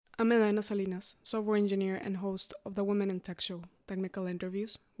I'm Elena Salinas, software engineer and host of the Women in Tech Show, technical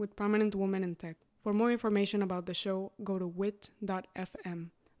interviews with prominent women in tech. For more information about the show, go to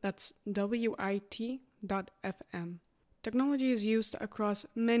wit.fm. That's WIT.fm. Technology is used across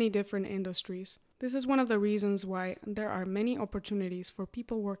many different industries. This is one of the reasons why there are many opportunities for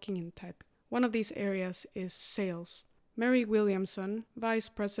people working in tech. One of these areas is sales. Merrie Williamson, Vice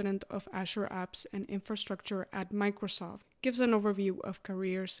President of Azure Apps and Infrastructure at Microsoft, gives an overview of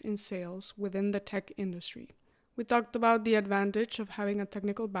careers in sales within the tech industry. We talked about the advantage of having a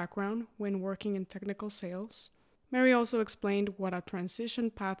technical background when working in technical sales. Merrie also explained what a transition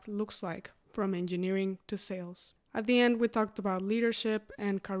path looks like from engineering to sales. At the end, we talked about leadership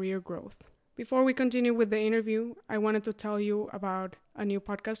and career growth. Before we continue with the interview, I wanted to tell you about a new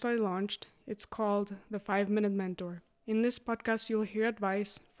podcast I launched. It's called The 5-Minute Mentor. In this podcast, you'll hear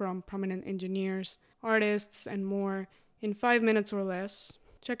advice from prominent engineers, artists, and more in 5 minutes or less.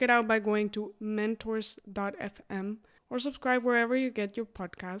 Check it out by going to mentors.fm or subscribe wherever you get your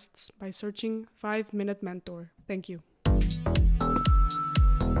podcasts by searching 5-Minute Mentor. Thank you.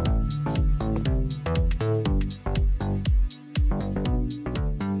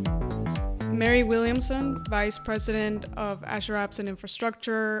 Merrie Williamson, Vice President of Azure Apps and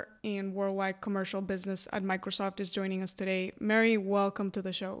Infrastructure and Worldwide Commercial Business at Microsoft, is joining us today. Merrie, welcome to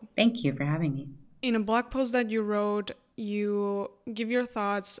the show. Thank you for having me. In a blog post that you wrote, you give your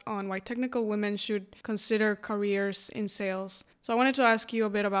thoughts on why technical women should consider careers in sales. So I wanted to ask you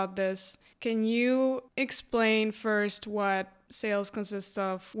a bit about this. Can you explain first what sales consists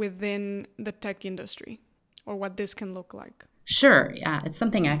of within the tech industry, or what this can look like? Sure. Yeah, it's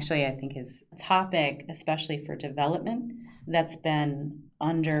something actually I think is a topic, especially for development, that's been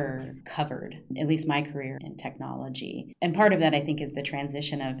undercovered, at least my career in technology. And part of that, I think, is the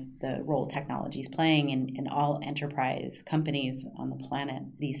transition of the role technology is playing in all enterprise companies on the planet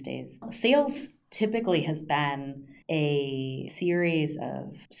these days. Sales typically has been a series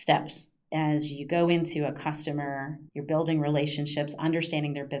of steps. As you go into a customer, you're building relationships,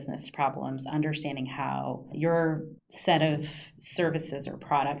 understanding their business problems, understanding how your set of services or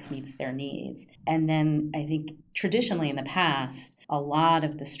products meets their needs. And then I think traditionally in the past, a lot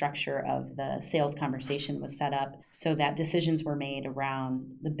of the structure of the sales conversation was set up so that decisions were made around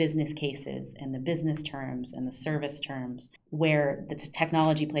the business cases and the business terms and the service terms, where the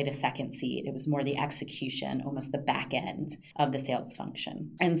technology played a second seat. It was more the execution, almost the back end of the sales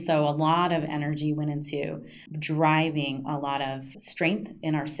function. And so a lot of energy went into driving a lot of strength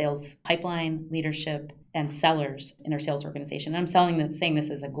in our sales pipeline, leadership, and sellers in our sales organization. And I'm saying this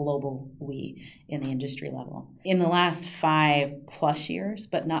as a global we in the industry level. In the last 5+ years,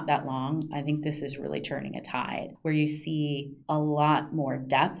 but not that long, I think this is really turning a tide where you see a lot more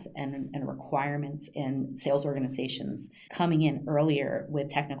depth and requirements in sales organizations coming in earlier with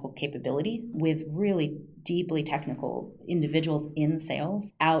technical capability, with really deeply technical individuals in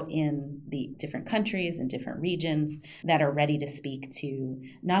sales out in the different countries and different regions that are ready to speak to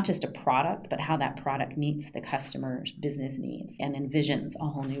not just a product, but how that product meets the customer's business needs and envisions a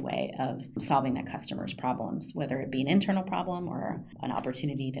whole new way of solving that customer's problems, whether it be an internal problem or an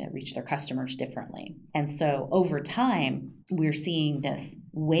opportunity to reach their customers differently. And so over time, we're seeing this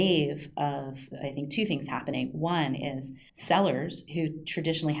wave of, I think, two things happening. One is sellers who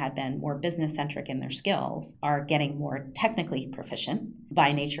traditionally had been more business-centric in their skills are getting more technically proficient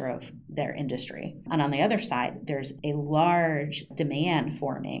by nature of their industry. And on the other side, there's a large demand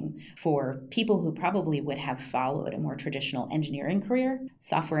forming for people who probably would have followed a more traditional engineering career,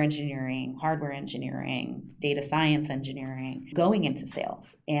 software engineering, hardware engineering, data science engineering, going into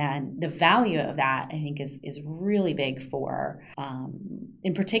sales. And the value of that, I think, is really big for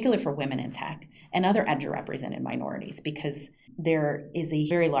in particular for women in tech and other underrepresented minorities, because there is a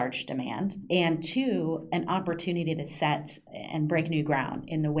very large demand, and two, an opportunity to set and break new ground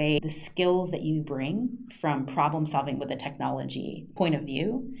in the way the skills that you bring from problem solving with a technology point of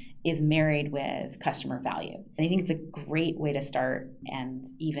view is married with customer value. And I think it's a great way to start and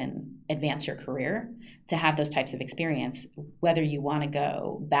even advance your career to have those types of experience, whether you want to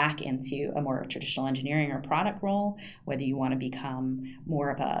go back into a more traditional engineering or product role, whether you want to become more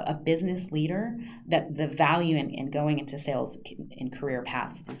of a business leader, that the value in going into sales in career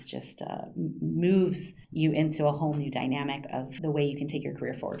paths is just moves you into a whole new dynamic of the way you can take your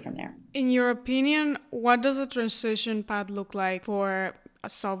career forward from there. In your opinion, what does a transition path look like for a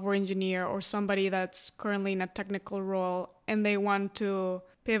software engineer or somebody that's currently in a technical role and they want to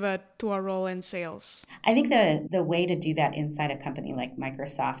pivot to a role in sales? I think the way to do that inside a company like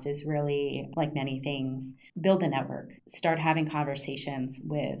Microsoft is really, like many things, build a network. Start having conversations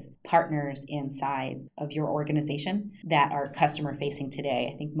with partners inside of your organization that are customer facing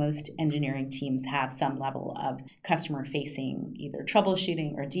today. I think most engineering teams have some level of customer facing, either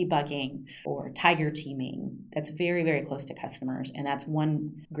troubleshooting or debugging or tiger teaming. That's very, very close to customers. And that's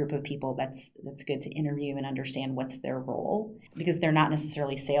one group of people that's good to interview and understand what's their role, because they're not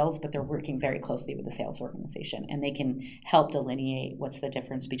necessarily sales, but they're working very closely with the sales organization, and they can help delineate what's the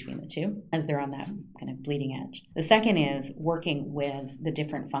difference between the two as they're on that kind of bleeding edge. The second is working with the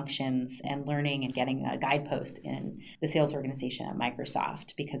different functions and learning and getting a guidepost in the sales organization at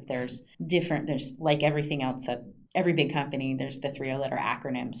Microsoft, because there's like everything else at every big company, there's the 3-letter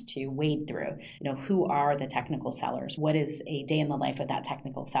acronyms to wade through. Who are the technical sellers? What does a day in the life of that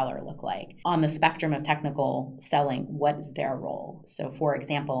technical seller look like? On the spectrum of technical selling, what is their role? So, for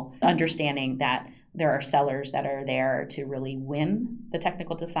example, understanding that there are sellers that are there to really win the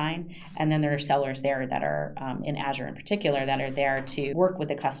technical design, and then there are sellers there that are, in Azure in particular, that are there to work with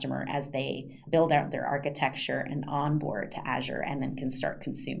the customer as they build out their architecture and onboard to Azure and then can start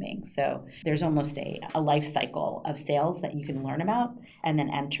consuming. So there's almost a life cycle of sales that you can learn about and then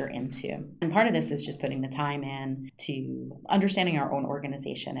enter into. And part of this is just putting the time in to understanding our own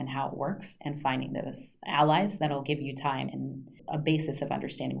organization and how it works, and finding those allies that'll give you time and a basis of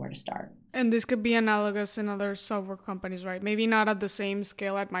understanding where to start. And this could be analogous in other software companies, right? Maybe not at the same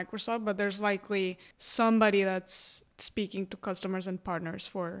scale at Microsoft, but there's likely somebody that's speaking to customers and partners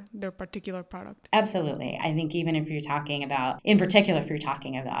for their particular product. Absolutely. I think even if you're talking about, in particular, if you're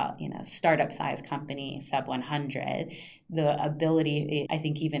talking about, startup size company, sub 100, the ability, I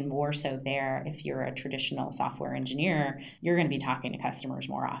think even more so there, if you're a traditional software engineer, you're going to be talking to customers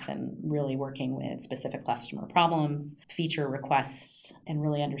more often, really working with specific customer problems, feature requests, and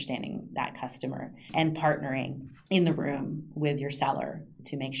really understanding that customer and partnering in the room with your seller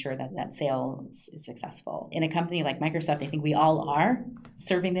to make sure that that sale is successful. In a company like Microsoft, I think we all are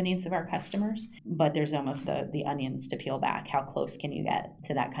serving the needs of our customers, but there's almost the onions to peel back. How close can you get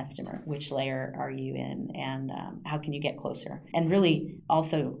to that customer? Which layer are you in? And how can you get closer? And really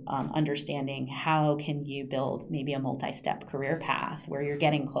also understanding how can you build maybe a multi-step career path where you're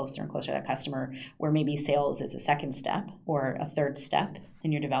getting closer and closer to that customer, where maybe sales is a second step or a third step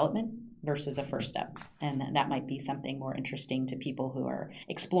in your development versus a first step. And that might be something more interesting to people who are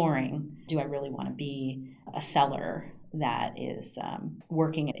exploring, do I really want to be a seller that is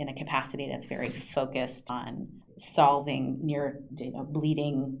working in a capacity that's very focused on solving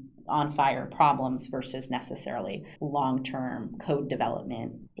bleeding on fire problems versus necessarily long-term code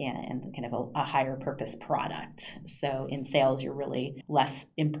development and kind of a higher purpose product. So in sales, you're really less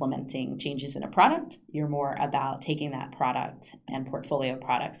implementing changes in a product. You're more about taking that product and portfolio of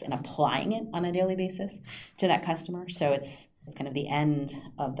products and applying it on a daily basis to that customer. So it's kind of the end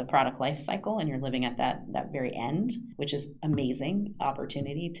of the product life cycle, and you're living at that very end, which is amazing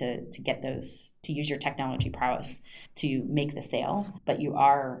opportunity to get those, to use your technology prowess to make the sale, but you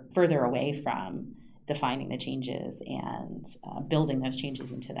are further away from defining the changes and building those changes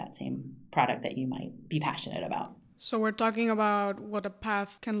into that same product that you might be passionate about. So we're talking about what a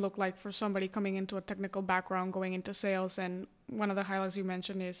path can look like for somebody coming into a technical background, going into sales. And one of the highlights you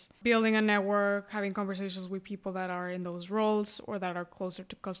mentioned is building a network, having conversations with people that are in those roles or that are closer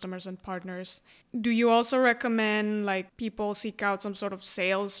to customers and partners. Do you also recommend people seek out some sort of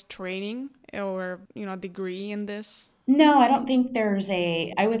sales training or, degree in this? No, I don't think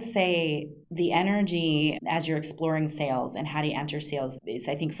I would say the energy as you're exploring sales and how do you enter sales is,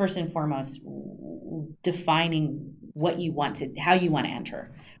 I think, first and foremost, defining how you want to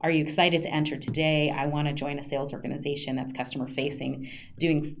enter. Are you excited to enter today? I want to join a sales organization that's customer facing,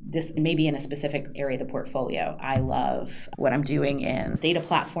 doing this maybe in a specific area of the portfolio. I love what I'm doing in data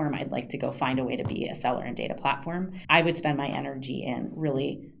platform. I'd like to go find a way to be a seller in data platform. I would spend my energy in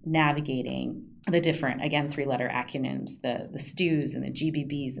really navigating the different, again, 3-letter acronyms, the STUs and the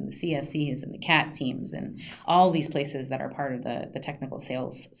GBBs and the CSEs and the CAT teams and all these places that are part of the technical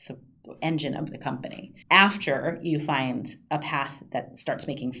sales engine of the company. After you find a path that starts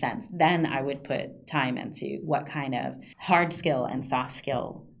making sense, then I would put time into what kind of hard skill and soft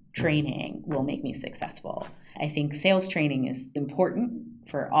skill training will make me successful. I think sales training is important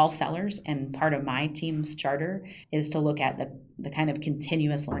for all sellers, and part of my team's charter is to look at the kind of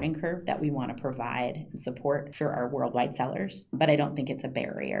continuous learning curve that we want to provide and support for our worldwide sellers. But I don't think it's a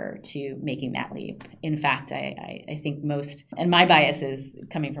barrier to making that leap. In fact, I think most, and my bias is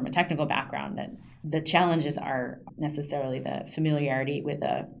coming from a technical background, that the challenges are necessarily the familiarity with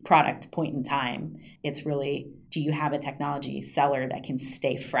a product point in time. It's really do you have a technology seller that can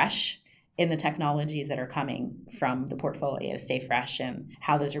stay fresh in the technologies that are coming from the portfolio, stay fresh in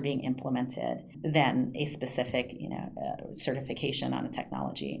how those are being implemented, than a specific, certification on a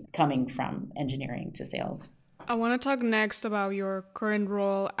technology coming from engineering to sales. I want to talk next about your current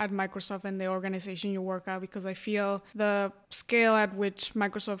role at Microsoft and the organization you work at, because I feel the scale at which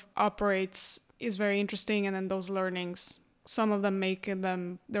Microsoft operates is very interesting, and then those learnings, some of them making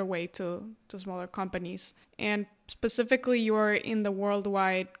them their way to smaller companies. And specifically, you're in the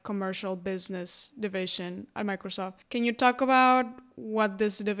worldwide commercial business division at Microsoft. Can you talk about what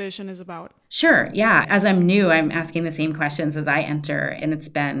this division is about? Sure. Yeah. As I'm new, I'm asking the same questions as I enter. And it's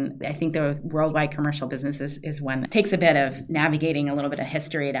been, I think the worldwide commercial business is one that takes a bit of navigating a little bit of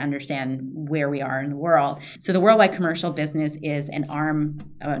history to understand where we are in the world. So the worldwide commercial business is an arm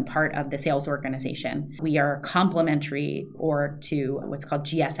and part of the sales organization. We are complementary to what's called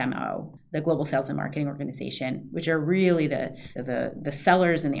GSMO, the Global Sales and Marketing Organization, which are really the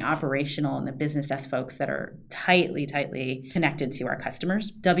sellers and the operational and the business desk folks that are tightly connected to our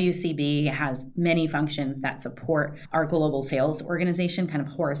customers. WCB has many functions that support our global sales organization kind of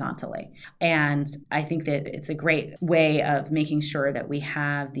horizontally. And I think that it's a great way of making sure that we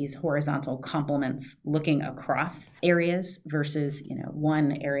have these horizontal complements looking across areas versus,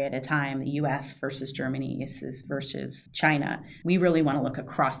 one area at a time, the US versus Germany versus China. We really want to look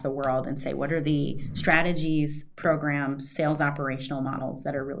across the world and say, what are the strategies, programs, sales operational models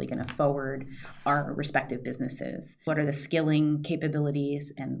that are really going to forward our respective businesses? What are the skilling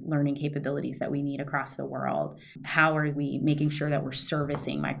capabilities and learning capabilities that we need across the world? How are we making sure that we're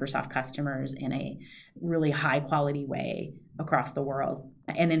servicing Microsoft customers in a really high quality way across the world?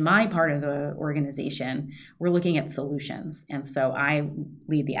 And in my part of the organization, we're looking at solutions. And so I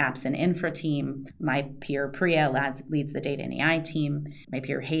lead the apps and infra team. My peer Priya leads the data and AI team. My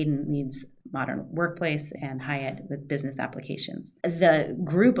peer Hayden leads modern workplace, and Hyatt with business applications. The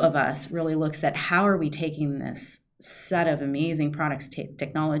group of us really looks at how are we taking this set of amazing products,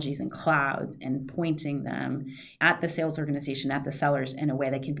 technologies, and clouds, and pointing them at the sales organization, at the sellers, in a way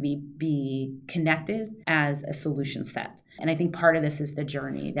that can be connected as a solution set. And I think part of this is the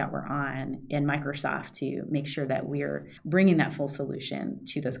journey that we're on in Microsoft to make sure that we're bringing that full solution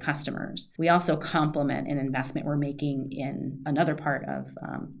to those customers. We also complement an investment we're making in another part of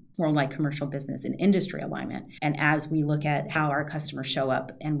worldwide commercial business and industry alignment. And as we look at how our customers show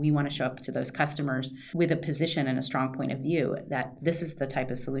up, and we want to show up to those customers with a position and a strong point of view that this is the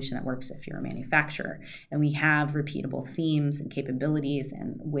type of solution that works if you're a manufacturer. And we have repeatable themes and capabilities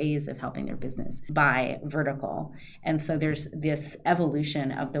and ways of helping their business by vertical. And so there's this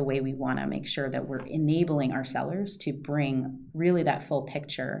evolution of the way we want to make sure that we're enabling our sellers to bring really that full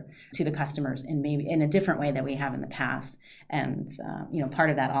picture to the customers in maybe in a different way than we have in the past. And part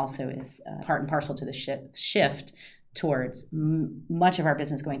of that also is part and parcel to the shift towards much of our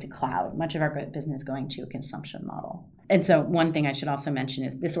business going to cloud, much of our business going to a consumption model. And so one thing I should also mention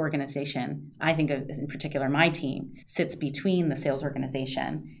is this organization, I think of, in particular my team, sits between the sales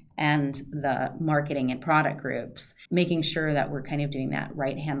organization and the marketing and product groups, making sure that we're kind of doing that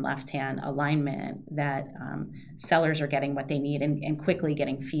right-hand, left-hand alignment, that sellers are getting what they need and quickly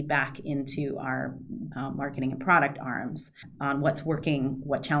getting feedback into our marketing and product arms on what's working,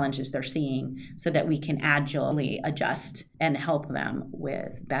 what challenges they're seeing, so that we can agilely adjust and help them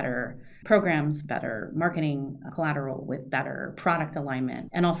with better programs, better marketing collateral, with better product alignment,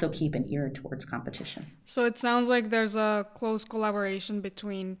 and also keep an ear towards competition. So it sounds like there's a close collaboration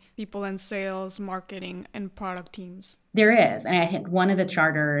between people in sales, marketing, and product teams. There is. And I think one of the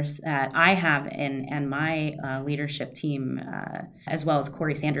charters that I have and my leadership team, as well as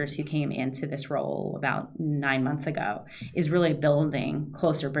Corey Sanders, who came into this role about 9 months ago, is really building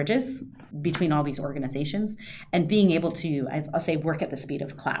closer bridges between all these organizations and being able to, I'll say, work at the speed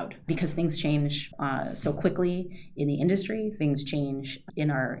of cloud, because things change so quickly in the industry. Things change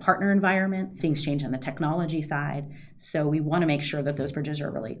in our partner environment. Things change on the technology side. So we want to make sure that those bridges are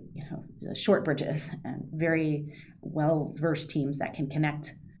really, short bridges and very well-versed teams that can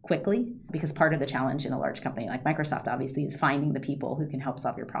connect quickly, because part of the challenge in a large company like Microsoft, obviously, is finding the people who can help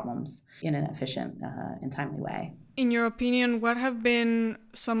solve your problems in an efficient and timely way. In your opinion, what have been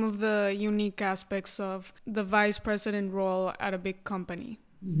some of the unique aspects of the vice president role at a big company?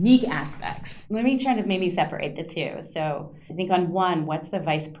 Unique aspects. Let me try to maybe separate the two. So I think on one, what's the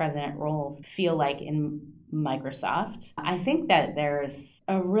vice president role feel like in Microsoft? I think that there's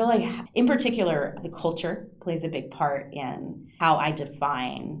a really, in particular, the culture plays a big part in how I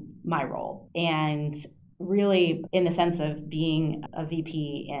define my role. And really, in the sense of being a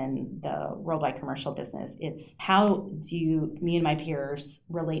VP in the worldwide commercial business, it's how do me and my peers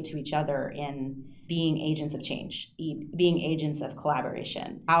relate to each other in being agents of change, being agents of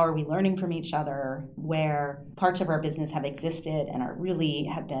collaboration. How are we learning from each other? Where parts of our business have existed and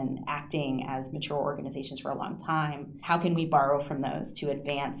have been acting as mature organizations for a long time, how can we borrow from those to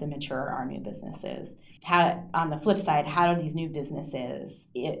advance and mature our new businesses? How, on the flip side, how do these new businesses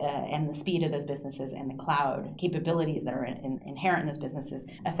and the speed of those businesses and the cloud capabilities that are inherent in those businesses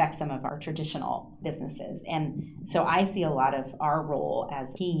affect some of our traditional businesses? And so I see a lot of our role as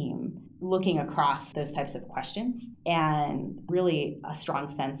a team looking across those types of questions, and really a strong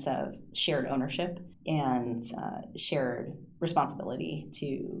sense of shared ownership and shared responsibility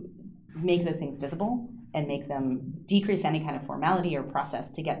to make those things visible and make them decrease any kind of formality or process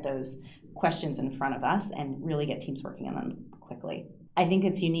to get those questions in front of us and really get teams working on them quickly. I think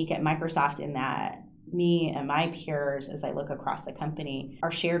it's unique at Microsoft in that me and my peers, as I look across the company,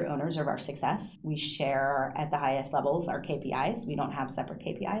 are shared owners of our success. We share at the highest levels our KPIs. We don't have separate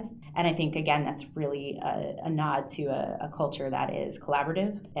KPIs. And I think, again, that's really a nod to a culture that is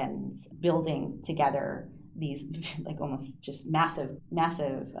collaborative and building together these like almost just massive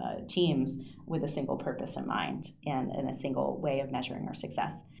teams with a single purpose in mind and a single way of measuring our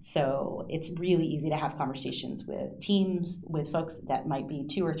success. So it's really easy to have conversations with teams, with folks that might be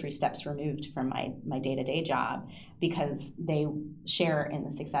 2 or 3 steps removed from my day-to-day job, because they share in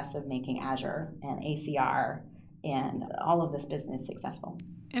the success of making Azure and ACR and all of this business successful.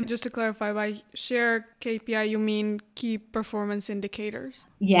 And just to clarify, by share KPI, you mean key performance indicators?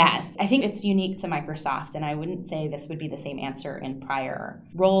 Yes, I think it's unique to Microsoft, and I wouldn't say this would be the same answer in prior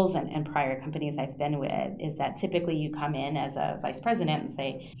roles and prior companies I've been with, is that typically you come in as a vice president and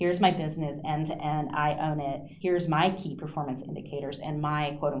say, here's my business end to end, I own it, here's my key performance indicators and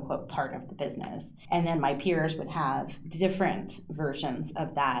my quote unquote part of the business. And then my peers would have different versions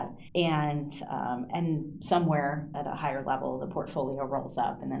of that, and somewhere at a higher level, the portfolio rolls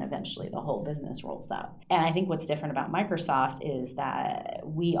up, and then eventually the whole business rolls up. And I think what's different about Microsoft is that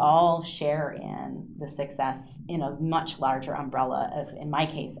we all share in the success in a much larger umbrella of, in my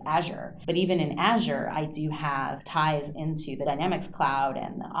case, Azure. But even in Azure, I do have ties into the Dynamics Cloud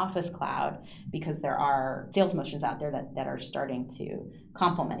and the Office Cloud, because there are sales motions out there that are starting to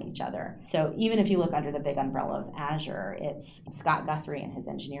complement each other. So even if you look under the big umbrella of Azure, it's Scott Guthrie and his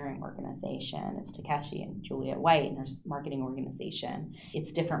engineering organization, it's Takeshi and Juliet White and her marketing organization,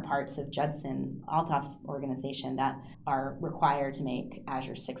 it's different parts of Judson Althoff's organization that are required to make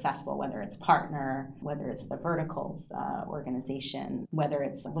Azure successful, whether it's partner, whether it's the verticals organization, whether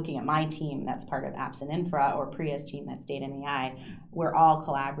it's looking at my team that's part of apps and infra, or Priya's team that's data and AI. We're all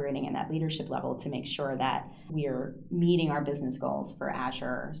collaborating in that leadership level to make sure that we're meeting our business goals for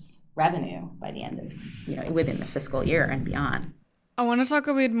Azure's revenue by the end of, within the fiscal year and beyond. I want to talk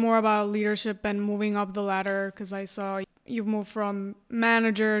a bit more about leadership and moving up the ladder, because I saw you've moved from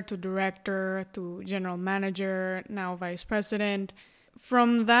manager to director to general manager, now vice president.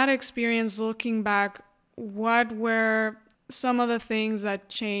 From that experience, looking back, what were some of the things that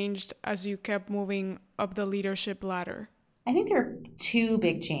changed as you kept moving up the leadership ladder? I think there are 2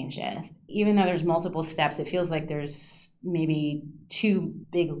 big changes. Even though there's multiple steps, it feels like there's maybe 2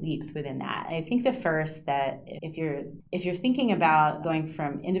 big leaps within that. I think the first, that if you're thinking about going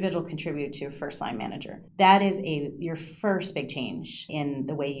from individual contributor to a first line manager, that is your first big change in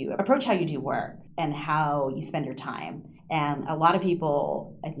the way you approach how you do work and how you spend your time. And a lot of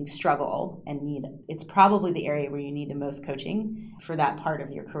people, I think, struggle and it's probably the area where you need the most coaching for that part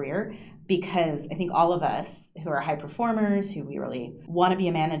of your career, because I think all of us who are high performers, who we really want to be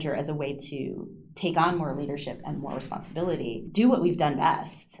a manager as a way to take on more leadership and more responsibility, do what we've done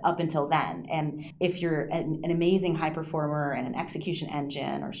best up until then. And if you're an amazing high performer and an execution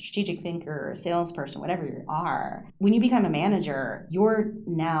engine or strategic thinker or a salesperson, whatever you are, when you become a manager, you're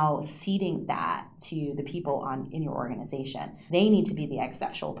now ceding that to the people in your organization. They need to be the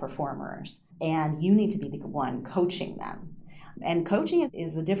exceptional performers, and you need to be the one coaching them. And coaching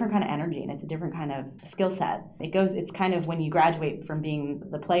is a different kind of energy, and it's a different kind of skill set. It's kind of when you graduate from being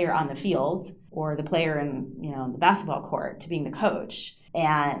the player on the field or the player in the basketball court to being the coach.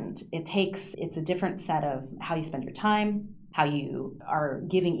 And it's a different set of how you spend your time, how you are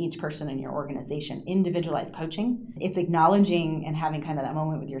giving each person in your organization individualized coaching. It's acknowledging and having kind of that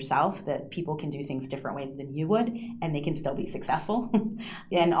moment with yourself that people can do things different ways than you would, and they can still be successful.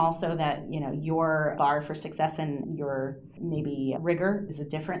 And also that, your bar for success and your maybe rigor is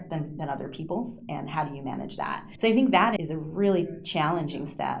different than other people's, and how do you manage that? So I think that is a really challenging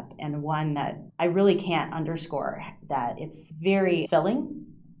step, and one that I really can't underscore, that it's very filling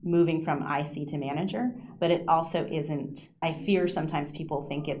moving from IC to manager, but it also isn't. I fear sometimes people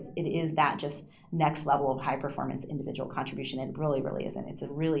think it is that just next level of high performance individual contribution. It really, really isn't. It's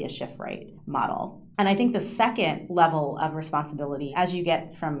really a shift right model. And I think the second level of responsibility, as you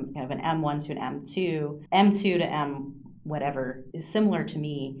get from kind of an M1 to an M2 to M whatever, is similar to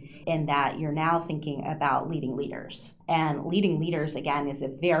me in that you're now thinking about leading leaders. And leading leaders, again, is a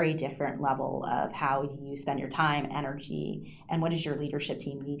very different level of how you spend your time, energy, and what does your leadership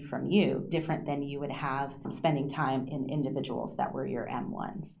team need from you, different than you would have spending time in individuals that were your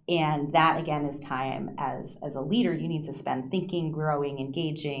M1s. And that, again, is time as a leader you need to spend thinking, growing,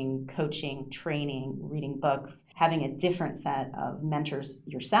 engaging, coaching, training, reading books, having a different set of mentors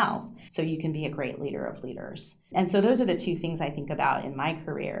yourself so you can be a great leader of leaders. And so those are the two things I think about in my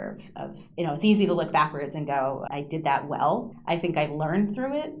career of it's easy to look backwards and go, I did that well. I think I learned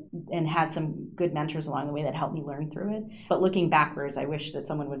through it and had some good mentors along the way that helped me learn through it. But looking backwards, I wish that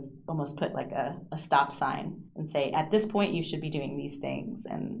someone would almost put like a stop sign and say, at this point, you should be doing these things.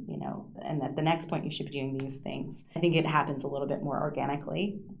 And, and at the next point, you should be doing these things. I think it happens a little bit more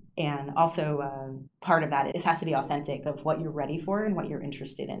organically. And also part of that is has to be authentic of what you're ready for and what you're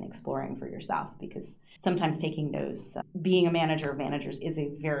interested in exploring for yourself, because sometimes taking those, being a manager of managers is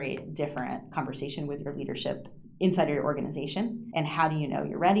a very different conversation with your leadership inside of your organization. And how do you know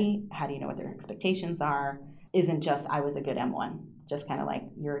you're ready? How do you know what their expectations are? Isn't just, I was a good M1. Just kind of like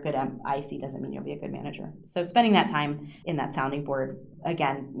you're a good IC doesn't mean you'll be a good manager. So spending that time in that sounding board,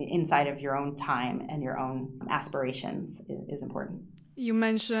 again, inside of your own time and your own aspirations is important. You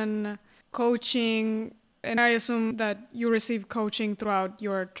mentioned coaching, and I assume that you receive coaching throughout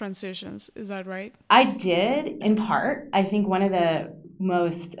your transitions. Is that right? I did, in part. I think one of the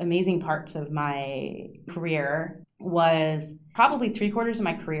most amazing parts of my career was probably 3/4 of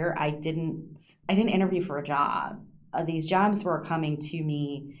my career, I didn't interview for a job. These jobs were coming to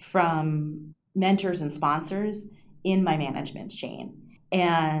me from mentors and sponsors in my management chain.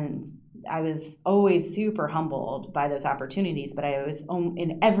 And I was always super humbled by those opportunities, but I was,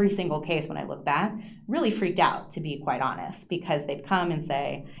 in every single case when I look back, really freaked out, to be quite honest, because they'd come and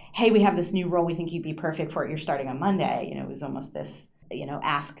say, hey, we have this new role, we think you'd be perfect for it, you're starting on Monday. It was almost this,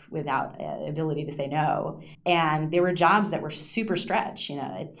 ask without ability to say no. And there were jobs that were super stretch.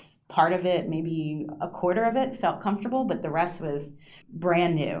 It's part of it, maybe a quarter of it felt comfortable, but the rest was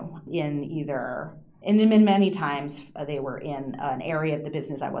brand new and in many times they were in an area of the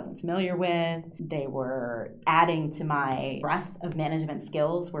business I wasn't familiar with. They were adding to my breadth of management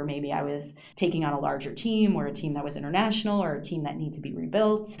skills, where maybe I was taking on a larger team or a team that was international or a team that needed to be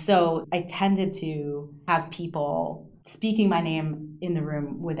rebuilt. So I tended to have people speaking my name in the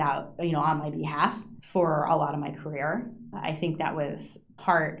room without, on my behalf for a lot of my career. I think that was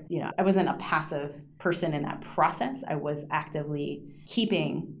part, I wasn't a passive person in that process. I was actively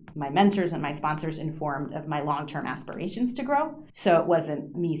keeping my mentors and my sponsors informed of my long-term aspirations to grow. So it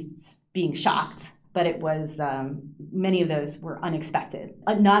wasn't me being shocked, but it was many of those were unexpected,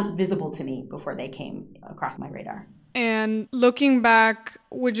 not visible to me before they came across my radar. And looking back,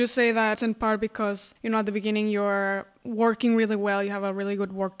 would you say that's in part because, at the beginning you're working really well, you have a really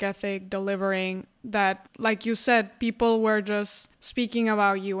good work ethic, delivering, that, like you said, people were just speaking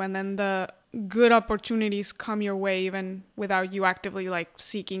about you, and then the good opportunities come your way even without you actively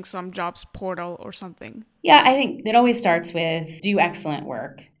seeking some jobs portal or something? Yeah, I think it always starts with do excellent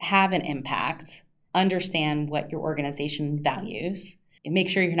work, have an impact, understand what your organization values, and make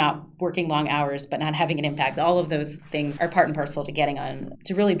sure you're not working long hours but not having an impact. All of those things are part and parcel to getting on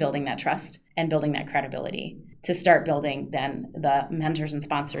to really building that trust and building that credibility, to start building then the mentors and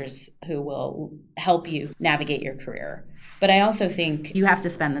sponsors who will help you navigate your career. But I also think you have to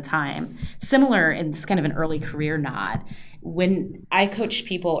spend the time. Similar, and it's kind of an early career nod, when I coached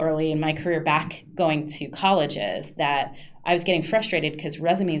people early in my career back going to colleges, that I was getting frustrated because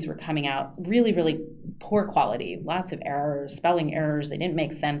resumes were coming out really, really poor quality, lots of errors, spelling errors, they didn't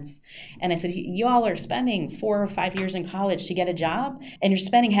make sense. And I said, you all are spending 4 or 5 years in college to get a job, and you're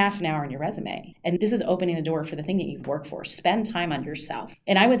spending half an hour on your resume. And this is opening the door for the thing that you've worked for. Spend time on yourself.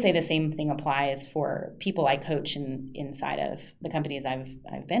 And I would say the same thing applies for people I coach inside of the companies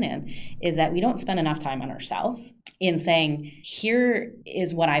I've been in, is that we don't spend enough time on ourselves in saying, here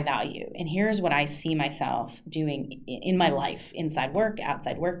is what I value, and here's what I see myself doing in my life, inside work,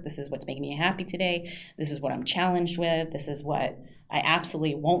 outside work. This is what's making me happy today. This is what I'm challenged with. This is what I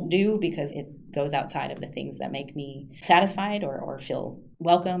absolutely won't do because it goes outside of the things that make me satisfied or feel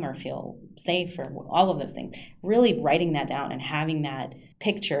welcome or feel safe or all of those things. Really writing that down and having that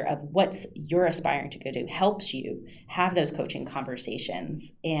picture of what's you're aspiring to go do helps you have those coaching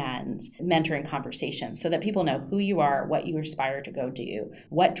conversations and mentoring conversations so that people know who you are, what you aspire to go do,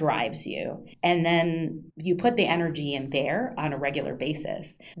 what drives you. And then you put the energy in there on a regular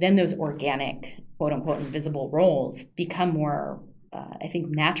basis. Then those organic, quote unquote, invisible roles become more I think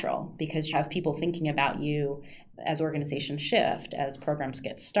natural because you have people thinking about you as organizations shift, as programs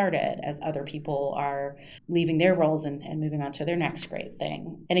get started, as other people are leaving their roles and moving on to their next great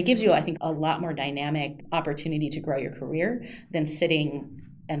thing. And it gives you, I think, a lot more dynamic opportunity to grow your career than sitting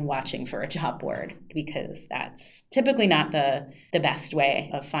and watching for a job board, because that's typically not the best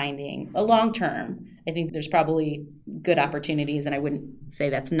way of finding a long term. I think there's probably good opportunities, and I wouldn't say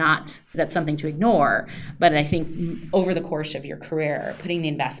that's something to ignore. But I think over the course of your career, putting the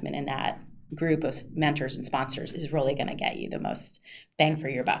investment in that group of mentors and sponsors is really going to get you the most bang for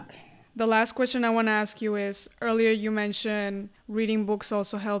your buck. The last question I want to ask you is, earlier you mentioned reading books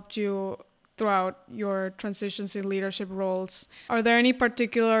also helped you throughout your transitions in leadership roles. Are there any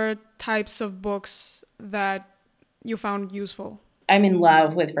particular types of books that you found useful? I'm in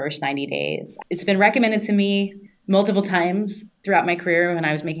love with First 90 Days. It's been recommended to me multiple times throughout my career when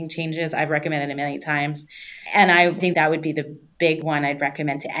I was making changes. I've recommended it many times. And I think that would be the big one I'd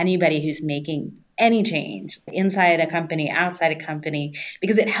recommend to anybody who's making any change inside a company, outside a company,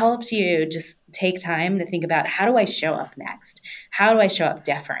 because it helps you just take time to think about, how do I show up next? How do I show up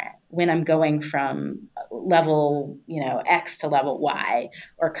different when I'm going from level, X to level Y,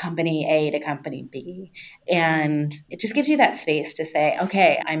 or company A to company B? And it just gives you that space to say,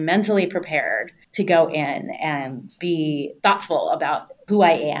 okay, I'm mentally prepared to go in and be thoughtful about who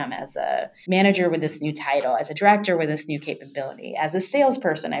I am as a manager with this new title, as a director with this new capability, as a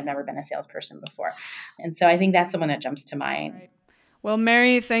salesperson. I've never been a salesperson before. And so I think that's the one that jumps to mind. Right. Well,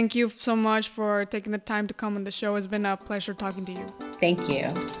 Merrie, thank you so much for taking the time to come on the show. It's been a pleasure talking to you. Thank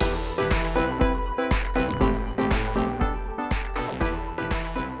you.